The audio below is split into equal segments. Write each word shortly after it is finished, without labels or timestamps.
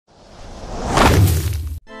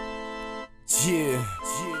Yeah,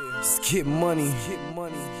 it's GetMoney,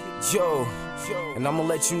 yo, and I'ma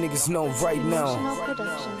let you niggas know right now,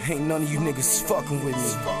 ain't none of you niggas fucking with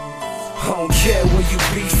me. I don't care where you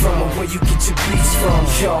be from or where you get your beats from,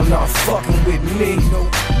 y'all not fucking with me.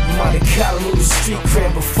 Might have got a little street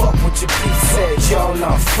cred, but fuck what your beat said, y'all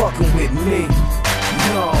not fucking with me.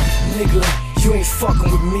 No, nigga, you ain't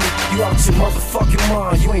fucking with me. You out your motherfucking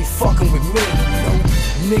mind, you ain't fucking with me. No,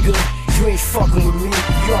 nigga, you ain't fucking with me.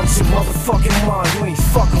 You out your motherfucking mind, you ain't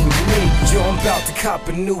fucking with me. Yo, I'm about to cop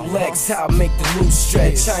a new Lex, how I make the loose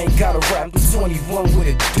stretch. I ain't gotta rap, I'm 21 with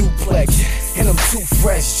a duplex. And I'm too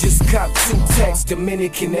fresh, just cop 2 texts.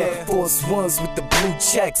 Dominican Air Force Ones with the blue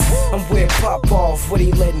checks. I'm where pop off, where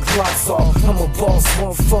they letting clocks off. I'm a boss,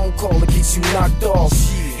 one phone call to get you knocked off.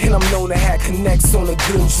 And I'm known to have connects on a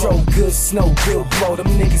good dro, good snow, good blow. Them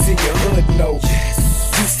niggas in your hood know.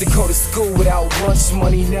 Used to go to school without lunch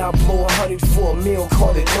money, now I blow 100 for a meal,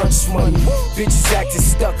 call it lunch money. Bitches acting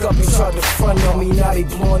stuck up and tried to front on me, now they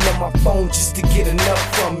blowing up my phone just to get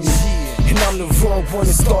enough from me. And I'm the wrong one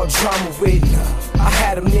to start drama with. I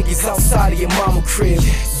had them niggas outside of your mama crib.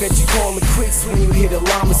 Bet you call it quits when you hear the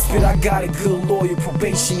llama spit. I got a good lawyer,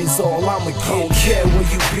 probation is all I'ma get. I don't care where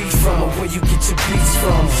you be from or where you get your beats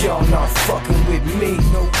from, y'all not fucking with me.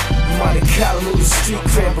 Might have got a little street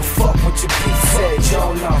cred, but fuck what your beat said,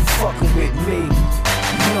 y'all not fucking with me.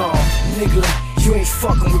 No, nigga, you ain't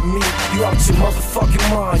fucking with me. You out your motherfucking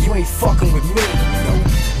mind, you ain't fucking with me. No,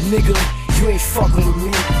 nigga, you ain't fucking with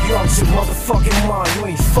me. You out your motherfucking mind, you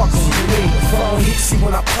ain't fucking with me. If I don't hit you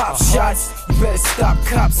when I pop shots, you better stop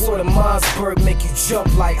cops or the Mossberg make you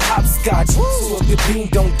jump like hopscotch. So if the beam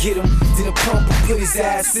don't get him, then the pumper put his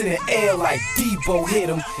ass in the air like Debo hit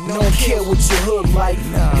him. And I don't care what your hood like,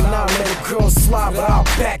 and I'll let a girl slide, but I'll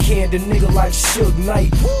backhand a nigga like Suge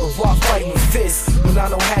Knight. Or rock fight with fists, when I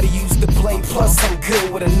know how to use the blade. Plus I'm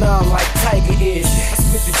good with a 9 like Tiger is. I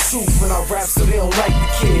spit the truth when I rap so they don't like the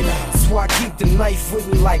kid. That's why I keep the knife with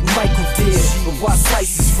me like Michael did. But why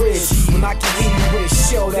slice is rich when I can hit him with a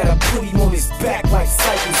shell that I put him on his back like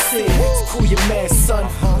Cycle said. So cool your man, son,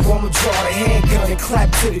 or I'ma draw the handgun and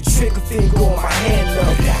clap to the trigger finger on my hand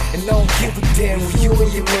up. And I don't give a damn when you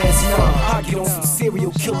and your man's numb. I get on some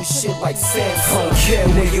serial killer shit like Sam. I don't care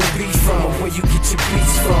where you be from or where you get your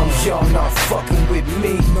beats from, y'all not fucking with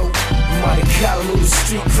me. Might have got a little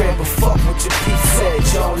street cred, but fuck what your beat said,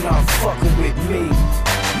 y'all not fucking with me.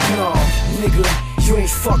 No, nigga, you ain't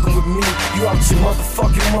fucking with me. You out your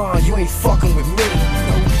motherfucking mind, you ain't fucking with me.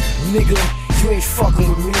 No, nigga, you ain't fucking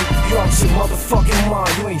with me. You out your motherfucking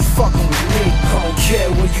mind, you ain't fucking with me. I don't care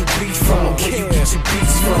where you be from or where you get your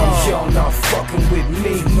beats from, y'all not fucking with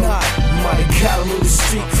me. Might have got a little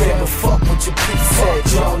street cred, but fuck what your beat said,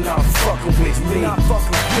 y'all not fucking with me.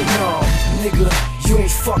 No, nigga, you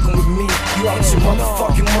ain't fucking with me. You out your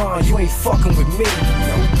motherfucking mind, you ain't fucking with me.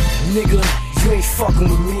 No, nigga, you ain't fucking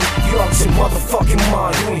with me. You out your motherfucking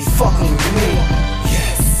mind, you ain't fucking with me.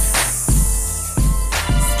 Yes.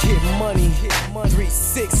 GetMoney,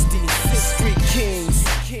 360, Street Kings.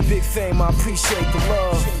 Big fame, I appreciate the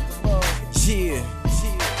love. Yeah,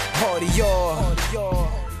 heart of y'all.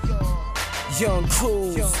 Young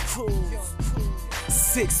Cruz,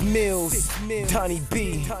 6 Mills, Donnie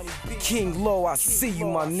B, King Low, I see you,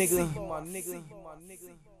 my nigga.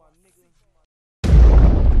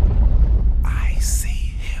 I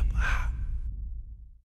see hip hop.